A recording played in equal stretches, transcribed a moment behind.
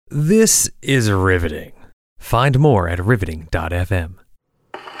This is riveting. Find more at riveting.fm.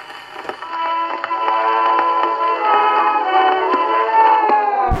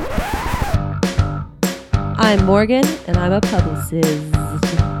 I'm Morgan, and I'm a publicist.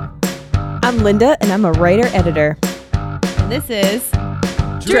 I'm Linda, and I'm a writer-editor. And this is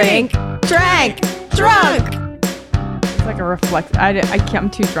Drink, Drank, Drunk! It's like a reflex. I can't, I'm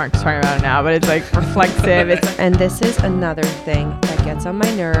too drunk to talk about it now, but it's like reflexive. And this is another thing that gets on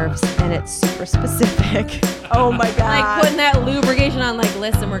my nerves, and it's super specific. Oh my god. Like putting that lubrication on, like,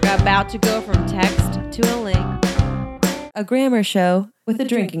 listen, we're about to go from text to a link. A grammar show with a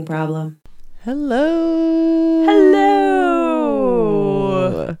drinking problem. Hello. Hello.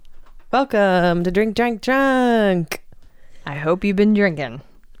 Welcome to Drink, Drank, Drunk. I hope you've been drinking.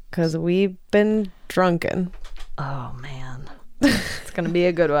 Because we've been drunken. Oh, man. It's going to be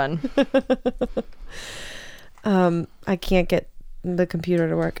a good one. I can't get the computer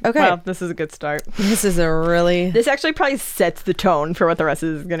to work. Okay. Well, this is a good start. This is a really... This actually probably sets the tone for what the rest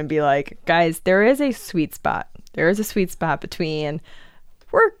is going to be like. Guys, there is a sweet spot. There is a sweet spot between...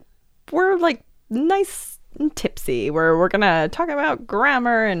 We're like nice and tipsy. We're going to talk about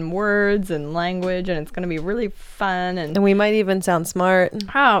grammar and words and language, and it's going to be really fun. And we might even sound smart.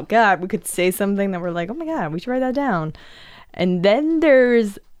 Oh, God, we could say something that we're like, oh, my God, we should write that down. And then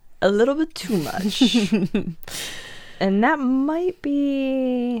there's a little bit too much. And that might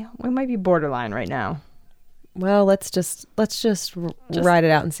be, we might be borderline right now. Well, let's just ride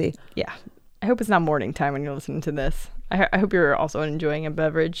it out and see. Yeah. I hope it's not morning time when you're listening to this. I hope you're also enjoying a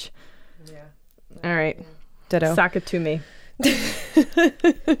beverage. Yeah. All right. Ditto. Sock it to me.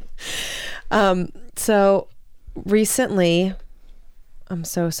 So recently, I'm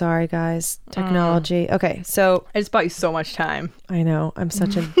so sorry, guys. Technology. Okay, so I just bought you so much time. I know I'm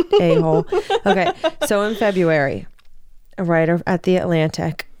such an a-hole. Okay, so in February, a writer at The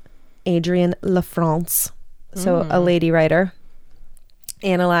Atlantic, Adrienne LaFrance, so a lady writer,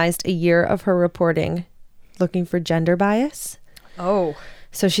 analyzed a year of her reporting looking for gender bias. Oh.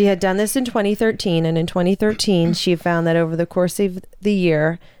 So she had done this in 2013, and in 2013, she found that over the course of the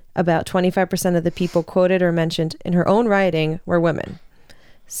year, about 25% of the people quoted or mentioned in her own writing were women.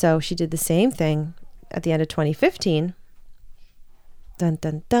 So she did the same thing at the end of 2015. Dun,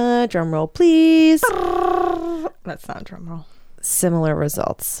 dun, dun. Drum roll, please. That's not a drum roll. Similar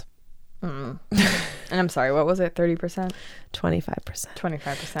results. And I'm sorry, what was it? 30%? 25%.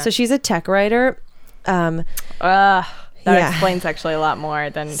 25%. So she's a tech writer. That explains actually a lot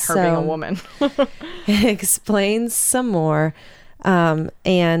more than her being a woman. It explains some more.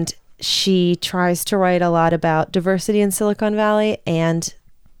 And she tries to write a lot about diversity in Silicon Valley. And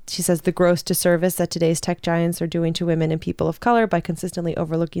she says the gross disservice that today's tech giants are doing to women and people of color by consistently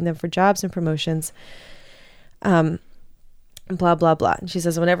overlooking them for jobs and promotions. Blah, blah, blah. And she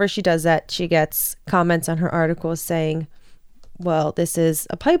says whenever she does that, she gets comments on her articles saying, well, this is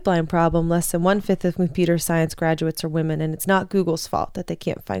a pipeline problem. Less than 1/5 of computer science graduates are women, and it's not Google's fault that they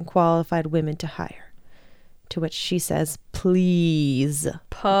can't find qualified women to hire. To which she says, please.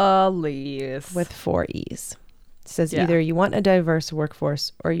 Please. With 4 E's. She says either you want a diverse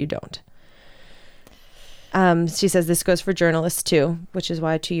workforce or you don't. She says this goes for journalists too, which is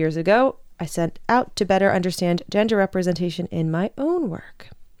why 2 years ago I set out to better understand gender representation in my own work.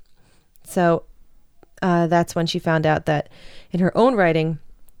 So that's when she found out that in her own writing,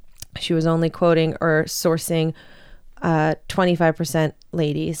 she was only quoting or sourcing 25%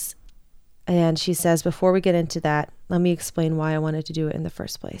 ladies. And she says, before we get into that, let me explain why I wanted to do it in the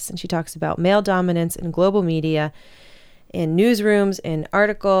first place. And she talks about male dominance in global media, in newsrooms, in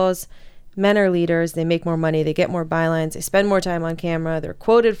articles. Men are leaders. They make more money. They get more bylines. They spend more time on camera. They're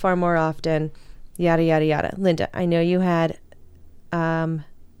quoted far more often, yada, yada, yada. Linda, I know you had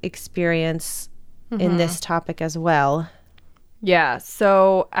experience in this topic as well. Yeah.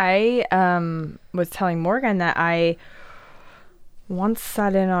 So I was telling Morgan that I once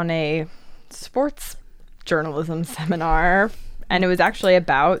sat in on a sports journalism seminar, and it was actually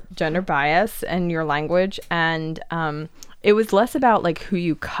about gender bias and your language, and it was less about like who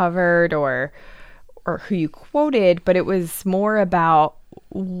you covered or who you quoted, but it was more about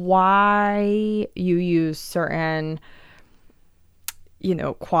why you use certain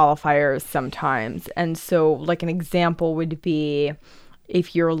qualifiers sometimes. And so like an example would be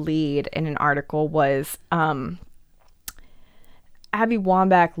if your lead in an article was Abby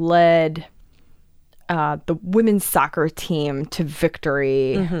Wambach led the women's soccer team to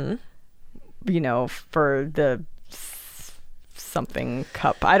victory, for the something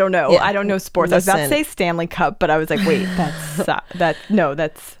cup. I don't know. Yeah. I don't know sports. Listen. I was about to say Stanley Cup, but I was like, wait,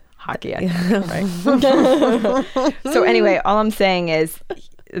 that's hockey. I think, right? So anyway, all I'm saying is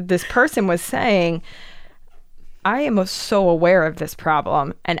this person was saying, I am so aware of this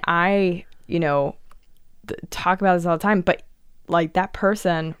problem, and I, talk about this all the time, but like that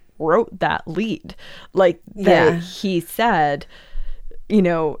person wrote that lead, like that he said,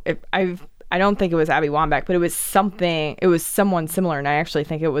 if I don't think it was Abby Wambach, but it was someone similar, and I actually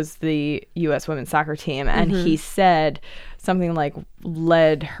think it was the U.S. women's soccer team, and he said something like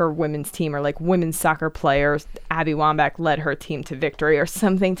led her women's team, or like women's soccer players, Abby Wambach led her team to victory, or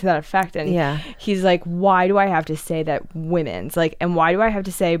something to that effect. And he's like, why do I have to say that women's, like, and why do I have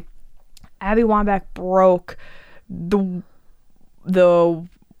to say Abby Wambach broke the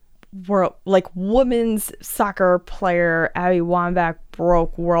world, like women's soccer player Abby Wambach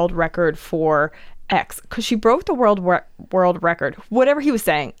broke world record for X, because she broke the world record, whatever he was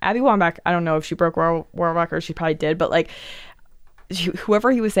saying. Abby Wambach, I don't know if she broke world record, she probably did, but like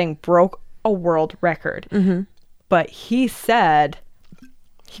whoever he was saying broke a world record. But he said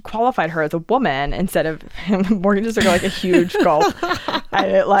he qualified her as a woman instead of him. Morgan just took like a huge gulp.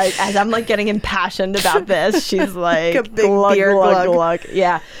 And like, as I'm like getting impassioned about this, she's like a big beer glug.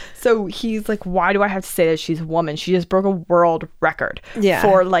 Yeah. So he's like, why do I have to say that she's a woman? She just broke a world record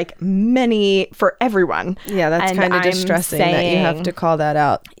for everyone. Yeah, that's kind of distressing that you have to call that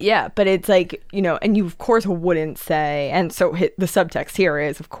out. Yeah, but it's like, and you of course wouldn't say, and so the subtext here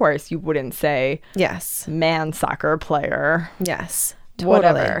is, of course, you wouldn't say man soccer player. Yes.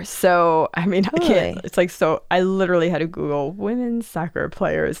 Whatever. Totally. So I mean, I can't, it's like, so I literally had to Google women's soccer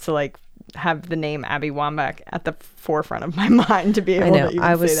players to like have the name Abby Wambach at the forefront of my mind to be able to even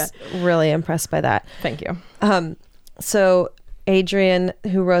I was say that. really impressed by that. Thank you. So Adrienne,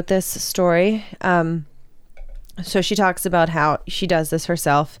 who wrote this story, so she talks about how she does this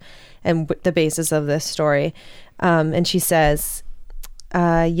herself and the basis of this story. And she says,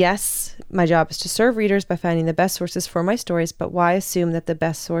 yes, my job is to serve readers by finding the best sources for my stories, but why assume that the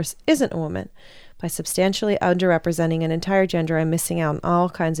best source isn't a woman? By substantially underrepresenting an entire gender, I'm missing out on all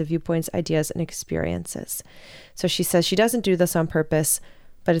kinds of viewpoints, ideas, and experiences. So she says she doesn't do this on purpose,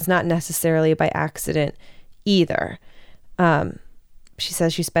 but it's not necessarily by accident either. She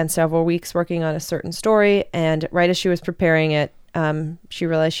says she spent several weeks working on a certain story, and right as she was preparing it, she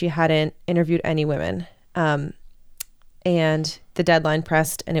realized she hadn't interviewed any women. And the deadline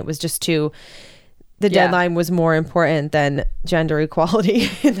pressed, and it was just the deadline was more important than gender equality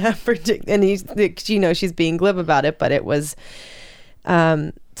in that particular, and she's being glib about it, but it was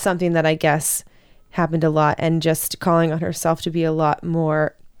something that I guess happened a lot, and just calling on herself to be a lot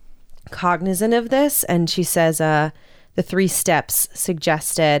more cognizant of this. And she says the 3 steps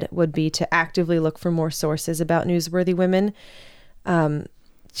suggested would be to actively look for more sources about newsworthy women.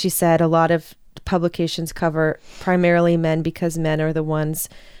 She said a lot of publications cover primarily men because men are the ones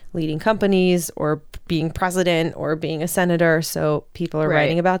leading companies or being president or being a senator, so people are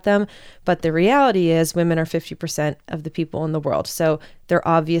writing about them. But the reality is women are 50% of the people in the world, so they're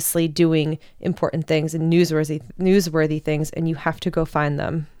obviously doing important things and newsworthy things, and you have to go find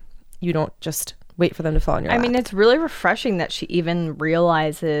them. You don't just wait for them to fall in your lap. I mean, it's really refreshing that she even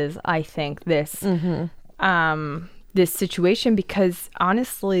realizes, I think, this this situation, because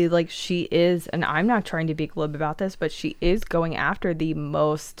honestly, like, she is, and I'm not trying to be glib about this, but she is going after the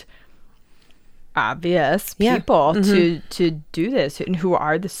most obvious people to do this, and who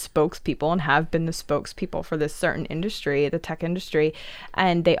are the spokespeople and have been the spokespeople for this certain industry, the tech industry,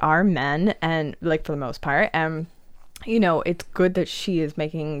 and they are men, and like, for the most part, and it's good that she is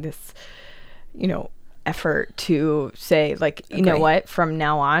making this effort to say, like, you know what, from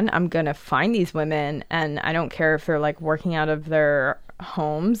now on I'm gonna find these women, and I don't care if they're like working out of their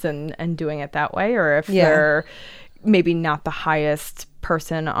homes and doing it that way, or if they're maybe not the highest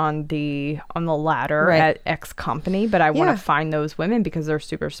person on the ladder at X company, but I want to find those women because they're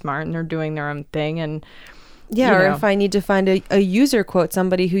super smart and they're doing their own thing. And or if I need to find a user quote,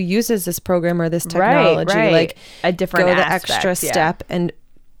 somebody who uses this program or this technology, like a different go aspect, the extra step and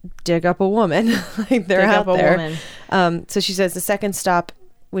dig up a woman. Like, they're out there. So she says the second stop,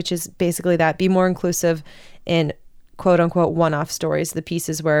 which is basically that, be more inclusive in quote unquote one-off stories, the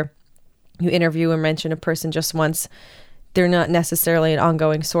pieces where you interview and mention a person just once. They're not necessarily an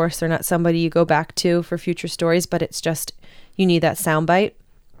ongoing source. They're not somebody you go back to for future stories, but it's just, you need that soundbite.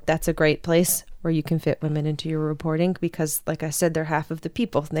 That's a great place where you can fit women into your reporting, because like I said, they're half of the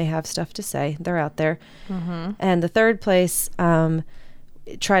people and they have stuff to say. They're out there. And the third place,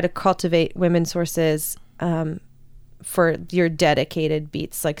 try to cultivate women sources for your dedicated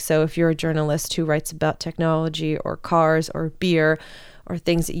beats. Like, so if you're a journalist who writes about technology or cars or beer or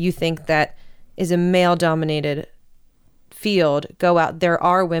things that you think that is a male dominated field, go out. There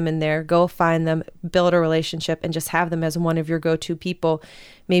are women there. Go find them, build a relationship, and just have them as one of your go-to people.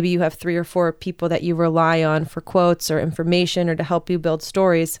 Maybe you have 3 or 4 people that you rely on for quotes or information or to help you build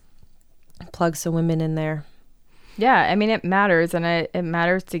stories. Plug some women in there. Yeah, I mean, it matters, and it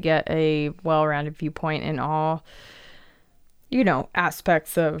matters to get a well-rounded viewpoint in all,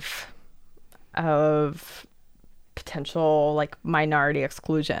 aspects of potential like minority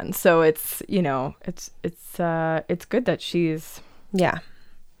exclusion. So it's good that she's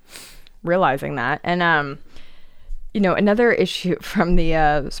realizing that. And another issue from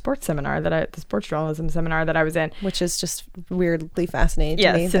the sports journalism seminar that I was in, which is just weirdly fascinating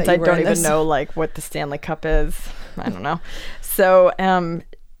to me. Since I don't even know like what the Stanley Cup is, I don't know. So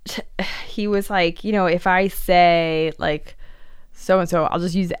he was like, if I say like so and so, I'll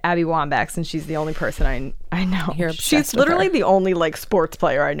just use Abby Wambach since she's the only person I know. She's literally the only like sports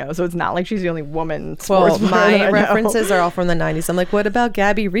player I know, so it's not like she's the only woman sports player. My references are all from the 90s. I'm like, what about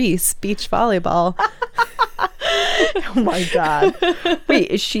Gabby Reese, beach volleyball? Oh my god! Wait,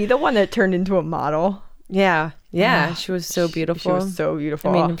 is she the one that turned into a model? Yeah, she was so beautiful. She was so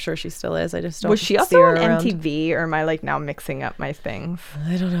beautiful. I mean, I'm sure she still is. I just don't. Was she also on MTV, or am I like now mixing up my things?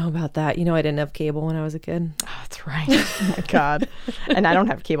 I don't know about that. I didn't have cable when I was a kid. Oh, that's right. Oh my god! And I don't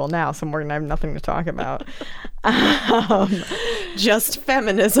have cable now, so Morgan, I have nothing to talk about. Just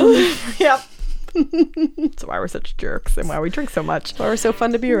feminism. Yep. That's why we're such jerks and why we drink so much. Why we're so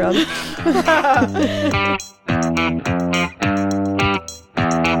fun to be around.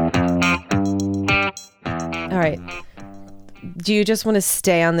 All right. Do you just want to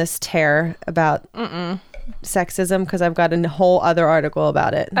stay on this tear about sexism? Because I've got a whole other article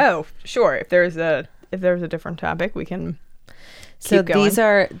about it. Oh, sure. If there's a different topic, we can keep going.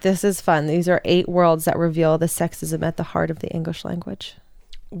 This is fun. These are 8 worlds that reveal the sexism at the heart of the English language.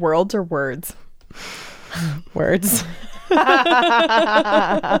 Worlds or words? Words.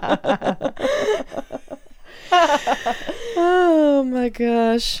 Oh my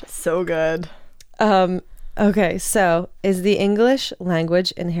gosh. So good. Okay, so is the English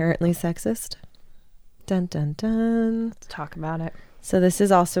language inherently sexist? Dun dun dun. Let's talk about it. So this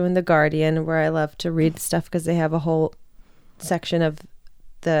is also in The Guardian, where I love to read stuff because they have a whole section of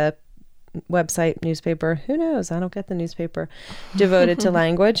the website newspaper. Who knows? I don't get the newspaper. Devoted to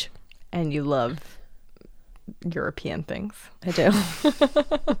language. And you love European things. I do.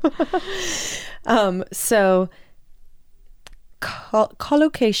 So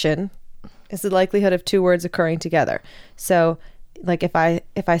collocation is the likelihood of 2 words occurring together. So like if I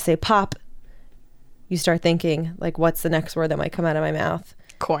say pop, you start thinking like, what's the next word that might come out of my mouth?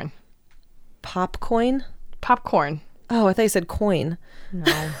 Coin. Popcoin? Popcorn. Oh, I thought you said coin.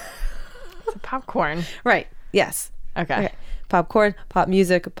 No. It's a popcorn. Right. Yes. Okay. Popcorn, pop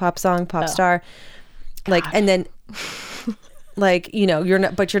music, pop song, pop star. Like, and then like, you're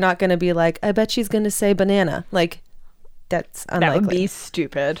not going to be like, I bet she's going to say banana. Like, that's unlikely. That would be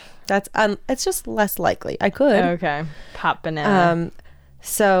stupid. That's it's just less likely. I could. Okay. Pop banana.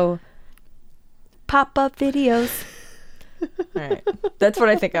 So pop-up videos. All right. That's what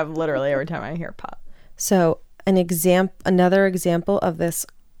I think of literally every time I hear pop. So another example of this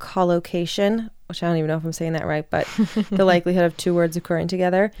collocation, which I don't even know if I'm saying that right, but the likelihood of 2 words occurring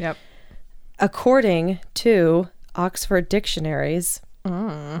together. Yep. According to Oxford dictionaries,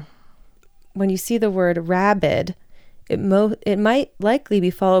 when you see the word rabid, it might likely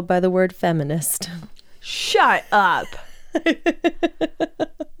be followed by the word feminist. Shut up.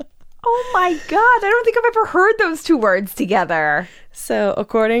 Oh my god, I don't think I've ever heard those 2 words together. So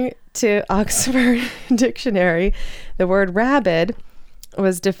according to Oxford Dictionary, the word rabid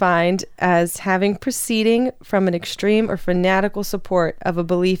was defined as having proceeding from an extreme or fanatical support of a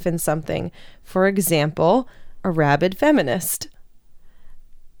belief in something. For example, a rabid feminist.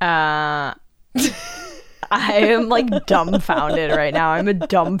 I am like dumbfounded right now. I'm a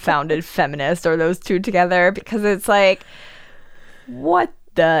dumbfounded feminist. Are those 2 together? Because it's like, what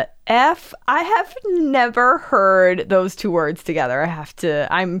the F? I have never heard those 2 words together.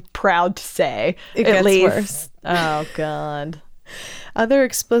 I'm proud to say. It gets worse. Oh God. Other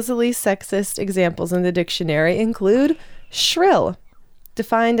explicitly sexist examples in the dictionary include shrill,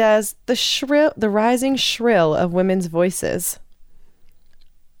 defined as the rising shrill of women's voices.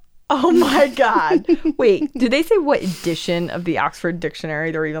 Oh my God. Wait, did they say what edition of the Oxford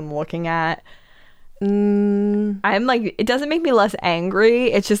Dictionary they're even looking at? I'm like, it doesn't make me less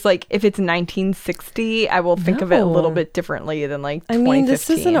angry. It's just like, if it's 1960, I will think of it a little bit differently than like 2015. I mean, this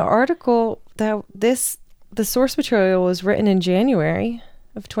is an article that the source material was written in January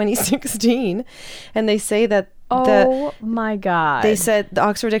of 2016, and they say that oh my God. They said the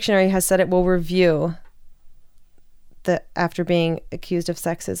Oxford Dictionary has said it will review after being accused of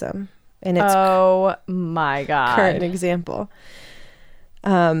sexism in its Oh my God. current example.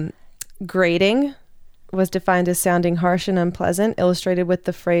 Grating was defined as sounding harsh and unpleasant, illustrated with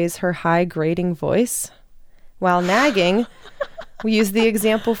the phrase "her high grating voice," while nagging, we use the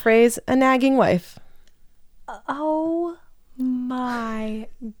example phrase "a nagging wife." Oh my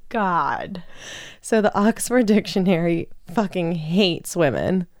God. So the Oxford Dictionary fucking hates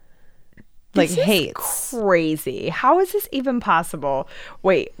women. Like, This is hates. crazy. How is this even possible?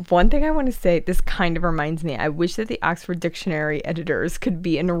 Wait, one thing I want to say, this kind of reminds me, I wish that the Oxford Dictionary editors could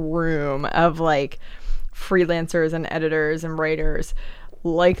be in a room of like freelancers and editors and writers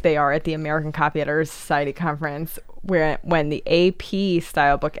like they are at the American Copy Editors Society conference, where when the AP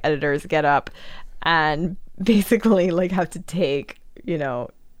style book editors get up and basically like have to take, you know,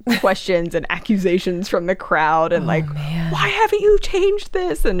 questions and accusations from the crowd and why haven't you changed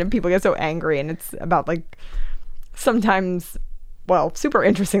this? And then people get so angry, and it's about like sometimes, well, super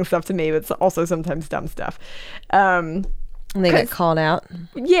interesting stuff to me, but it's also sometimes dumb stuff. And they get called out.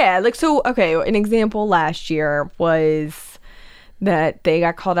 Yeah, like, so, okay, an example last year was that they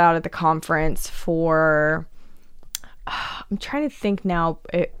got called out at the conference for, I'm trying to think now,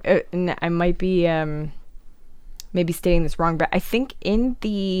 and I might be maybe stating this wrong, but I think in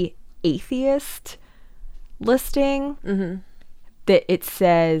the atheist listing that it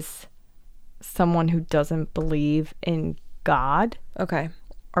says someone who doesn't believe in God, Okay.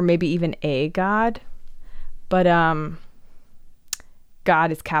 or maybe even a God, but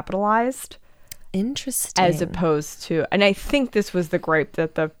God is capitalized Interesting. as opposed to, and I think this was the gripe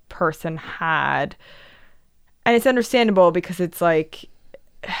that the person had, and it's understandable because it's like,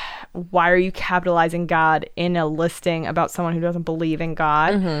 why are you capitalizing God in a listing about someone who doesn't believe in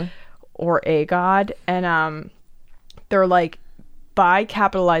God or a God? And they're like, by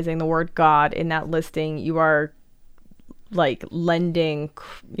capitalizing the word God in that listing, you are like lending,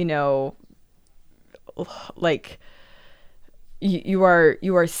 you know, like you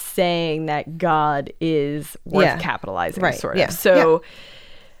are saying that God is worth Yeah. capitalizing, Right. sort of. Yeah. So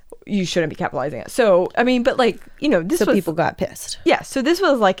you shouldn't be capitalizing it. So, I mean, but like, you know, this So was, people got pissed. yeah, so this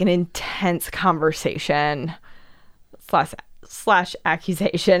was like an intense conversation slash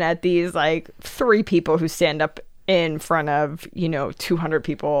accusation at these like 3 people who stand up in front of, you know, 200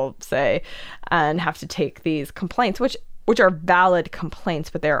 people, say, and have to take these complaints, which are valid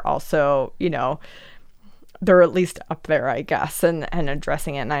complaints, but they're also, you know, they're at least up there, I guess, and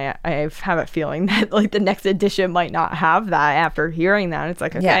addressing it. And I have a feeling that like the next edition might not have that after hearing that. It's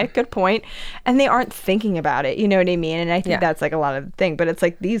like, okay, Yeah. good point. And they aren't thinking about it. You know what I mean? And I think Yeah. that's like a lot of the thing. But it's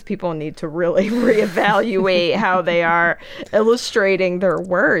like these people need to really reevaluate how they are illustrating their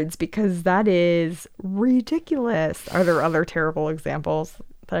words, because that is ridiculous. Are there other terrible examples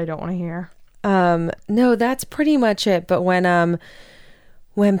that I don't want to hear? No, that's pretty much it. But when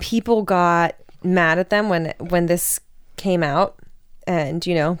people got mad at them when this came out, and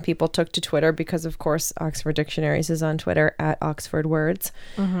you know, people took to Twitter, because of course Oxford Dictionaries is on Twitter at Oxford Words.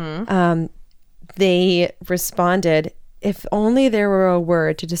 They responded, "If only there were a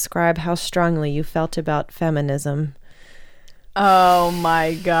word to describe how strongly you felt about feminism." Oh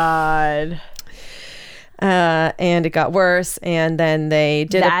my God. And it got worse, and then they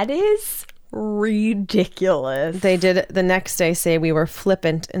did That is ridiculous. they did it the next day, say we were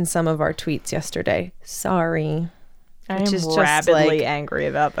flippant in some of our tweets yesterday. Sorry. I Which am is just rabidly like- angry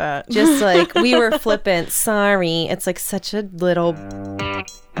about that. Just like, we were flippant. Sorry. It's like such a little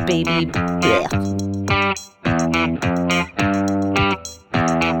baby. Blech.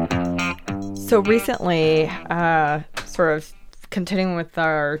 So recently, sort of continuing with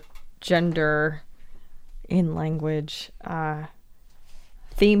our gender in language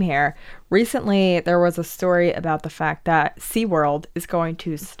theme here, recently there was a story about the fact that SeaWorld is going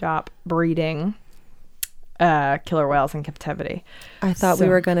to stop breeding killer whales in captivity. I thought we So-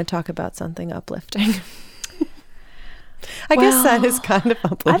 were going to talk about something uplifting. I guess that is kind of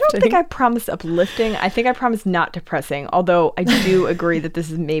uplifting. I don't think I promised uplifting. I think I promised not depressing, although I do agree that this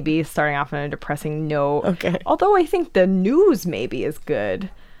is maybe starting off on a depressing note. Okay. Although I think the news maybe is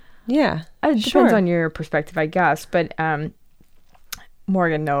good. Yeah. It depends sure. on your perspective, I guess. But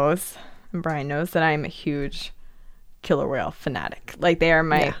Morgan knows, and Brian knows, that I'm a huge killer whale fanatic. Like, they are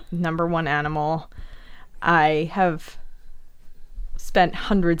my Yeah. number one animal. I have spent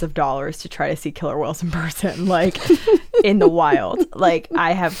hundreds of dollars to try to see killer whales in person, like in the wild. Like,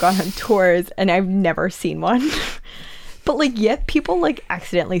 I have gone on tours and I've never seen one. But like, yet people like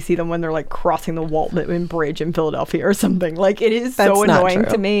accidentally see them when they're like crossing the Walt Whitman Bridge in Philadelphia or something. Like, it is That's so not annoying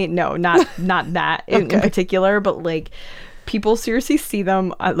true. to me. No, not that in particular, but like people seriously see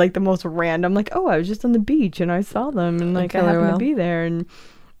them at like the most random, like, oh, I was just on the beach and I saw them and like I killer happened whale. to be there and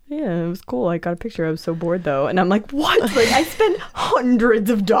yeah, it was cool. I got a picture. I was so bored though. And I'm like, what? Like I spent hundreds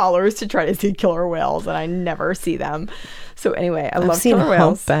of dollars to try to see killer whales and I never see them. So anyway, I I've love seen killer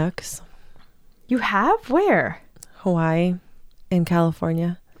whales. humpbacks. You have? Where? Hawaii and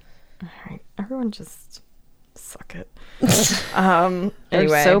California. All right. Everyone just suck it. They're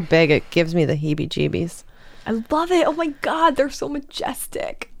Anyway. so big it gives me the heebie-jeebies. I love it. Oh my God. They're so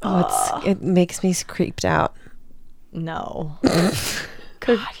majestic. It makes me creeped out. No.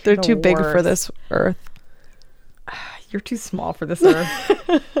 They're you're too the big for worst. this earth. You're too small for this earth.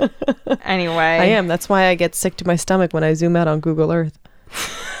 Anyway. I am. That's why I get sick to my stomach when I zoom out on Google Earth.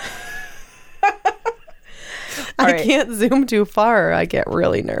 All I right. can't zoom too far or I get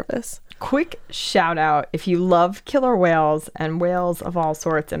really nervous. Quick shout out if you love killer whales and whales of all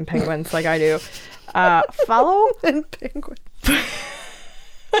sorts and penguins like I do. Follow And penguin.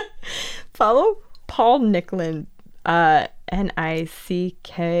 follow Paul Nicklin, Nicklen,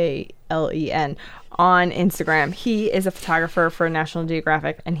 on Instagram. He is a photographer for National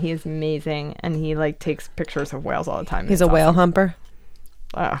Geographic and he is amazing and he like takes pictures of whales all the time. He's It's a whale awesome. humper.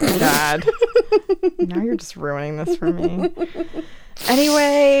 Oh God. Now you're just ruining this for me.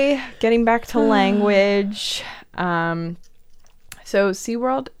 Anyway, getting back to language. So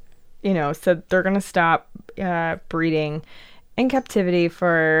SeaWorld, said they're going to stop breeding in captivity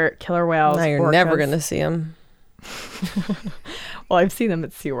for killer whales. Now you're never going to see him. Well, I've seen them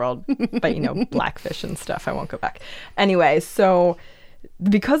at SeaWorld, but blackfish and stuff. I won't go back. Anyway, so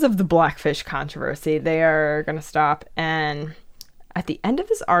because of the blackfish controversy, they are going to stop. And at the end of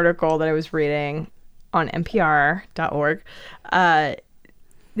this article that I was reading on npr.org,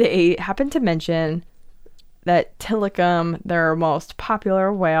 they happened to mention that Tilikum, their most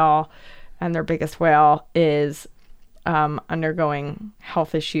popular whale and their biggest whale, is undergoing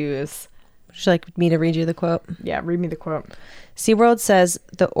health issues. Would you like me to read you the quote? Yeah, read me the quote. SeaWorld says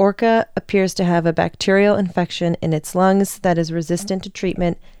the orca appears to have a bacterial infection in its lungs that is resistant to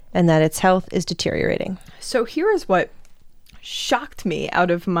treatment and that its health is deteriorating. So here is what shocked me out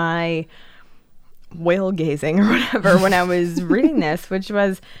of my whale gazing or whatever when I was reading this, which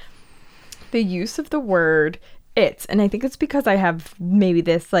was the use of the word "it's," and I think it's because I have maybe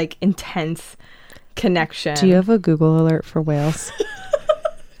this like intense connection. Do you have a Google alert for whales?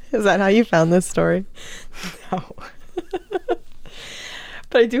 Is that how you found this story? No.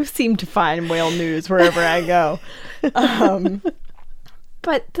 But I do seem to find whale news wherever I go.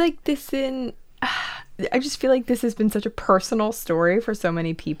 But like I just feel like this has been such a personal story for so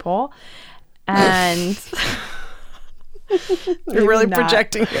many people. And You're really not.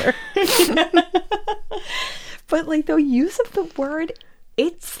 projecting here. But like the use of the word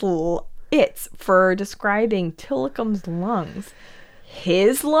it's for describing Tilikum's lungs.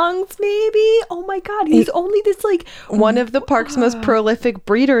 His lungs, maybe? Oh my God, he's only this like One of the park's most prolific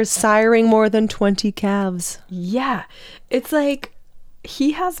breeders, siring more than 20 calves. Yeah. It's like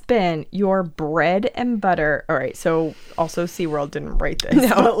he has been your bread and butter. All right, so also SeaWorld didn't write this.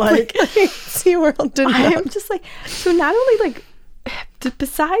 But like SeaWorld didn't. I am just like, so not only like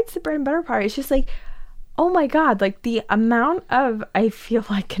besides the bread and butter part, it's just like, oh my God, like the amount of, I feel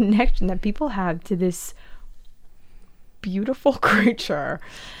like, connection that people have to this beautiful creature.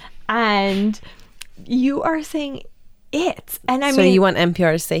 And you are saying it. And I So mean, you want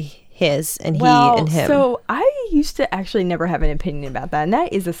NPR to say his and he well, and him. so I used to actually never have an opinion about that. And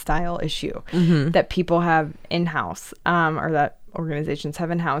that is a style issue that people have in-house, or that organizations have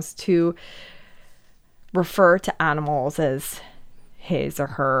in-house, to refer to animals as his or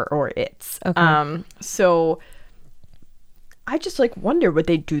her or its. Okay. So I just like wonder, would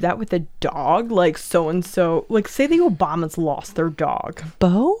they do that with a dog? Like so and so, like say the Obamas lost their dog,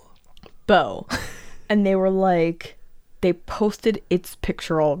 Bo? and they were like, they posted its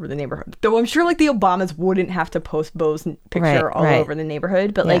picture all over the neighborhood. Though I'm sure like the Obamas wouldn't have to post Bo's picture all right. over the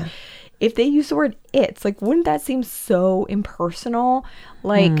neighborhood, but like if they use the word it's, like wouldn't that seem so impersonal?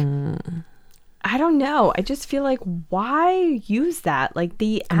 Like I don't know. I just feel like, why use that? Like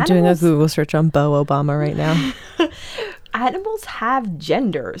I'm doing a Google search on Bo Obama right now. animals have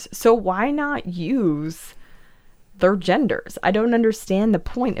genders, so why not use their genders? I don't understand the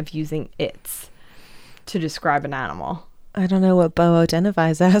point of using it's to describe an animal. I don't know what Bo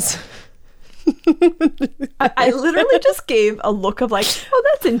identifies as. I literally just gave a look of like, oh,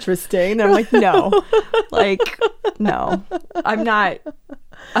 that's interesting. And I'm like, no, I'm not.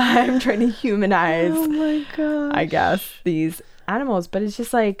 I'm trying to humanize, Oh my God. I guess, these animals. But it's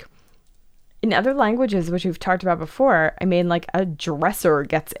just like, in other languages, which we've talked about before, I mean, like a dresser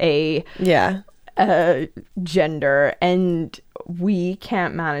gets a Yeah. gender, and we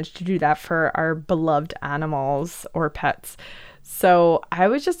can't manage to do that for our beloved animals or pets. So I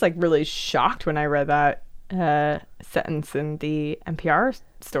was just like really shocked when I read that sentence in the NPR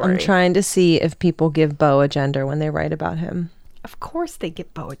story. I'm trying to see if people give Bo a gender when they write about him. Of course they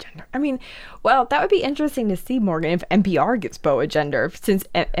give Bo a gender. I mean, well, that would be interesting to see, Morgan, if NPR gives Bo a gender, since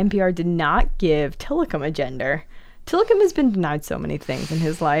NPR did not give Tilikum a gender. Tilikum has been denied so many things in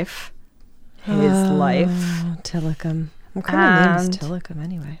his life. Tilikum. What kind of name is Tilikum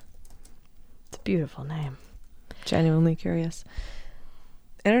anyway? It's a beautiful name. Genuinely curious.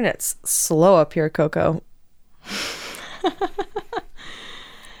 Internet's slow up here, Coco.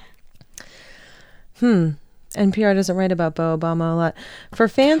 NPR doesn't write about Bo Obama a lot. For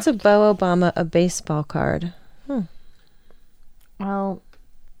fans of Bo Obama, a baseball card. Well,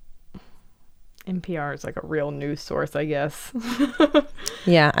 NPR is like a real news source, I guess.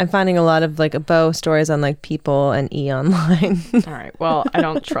 Yeah, I'm finding a lot of like Bo stories on like People and E! Online. All right. Well, I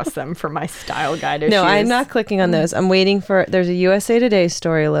don't trust them for my style guide issues. No, I'm not clicking on those. I'm waiting for, there's a USA Today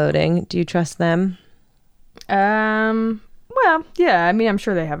story loading. Do you trust them? Well, yeah. I mean, I'm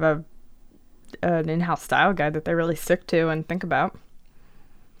sure they have an in-house style guide that they really stick to and think about.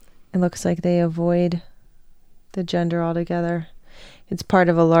 It looks like they avoid the gender altogether. It's part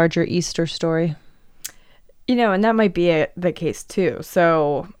of a larger Easter story. You know, and that might be the case too.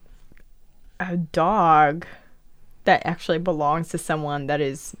 So a dog that actually belongs to someone that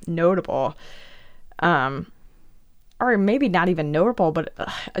is notable, or maybe not even notable, but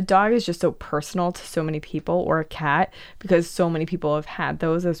a dog is just so personal to so many people, or a cat, because so many people have had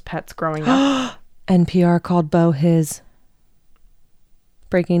those as pets growing up. NPR called Bo his.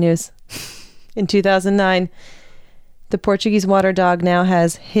 Breaking news. In 2009, the Portuguese water dog now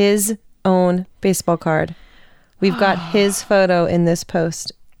has his own baseball card. We've got his photo in this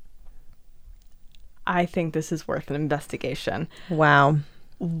post. I think this is worth an investigation. Wow.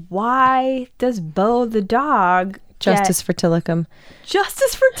 Why does Bo the dog Justice for Tilikum.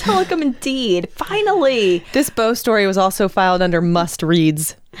 Justice for Tilikum, indeed. Finally. This Bo story was also filed under must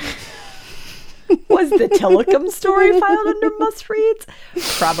reads. Was the Tilikum story filed under must reads?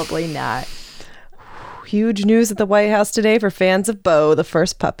 Probably not. Huge news at the White House today for fans of Bo, the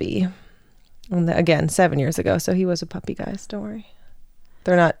first puppy. And again, 7 years ago, so he was a puppy, guys. Don't worry.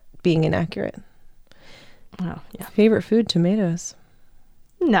 They're not being inaccurate. Oh, yeah. Favorite food, tomatoes.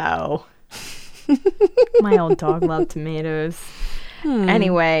 No. My old dog loved tomatoes.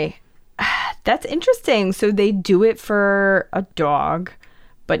 Anyway, that's interesting. So they do it for a dog,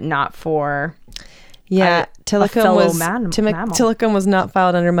 but not for Tilikum was mammal. Tilikum was not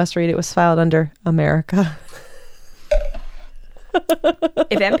filed under must read. It was filed under America.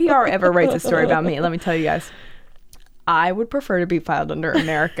 If NPR ever writes a story about me, let me tell you guys, I would prefer to be filed under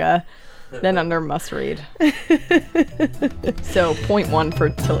America than under must read. So 0.1 for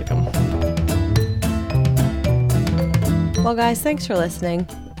Tilikum. Well, guys, thanks for listening.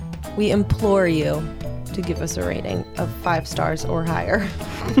 We implore you to give us a rating of 5 stars or higher.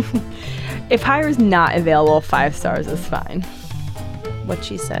 If higher is not available, 5 stars is fine. What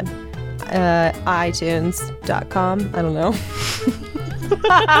she said. iTunes.com. I don't know.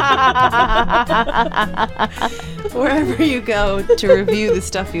 Wherever you go to review the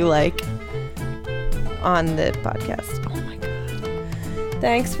stuff you like on the podcast. Oh my God.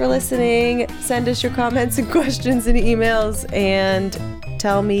 Thanks for listening. Send us your comments and questions and emails, and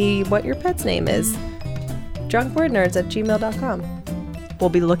tell me what your pet's name is. drunkwordnerds@gmail.com. We'll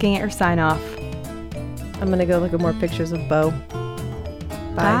be looking at your sign off. I'm going to go look at more pictures of Bo.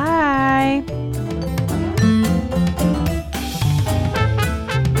 Bye.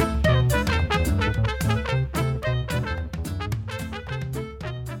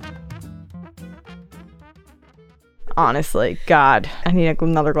 Honestly, God, I need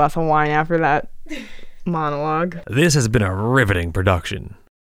another glass of wine after that monologue. This has been a riveting production.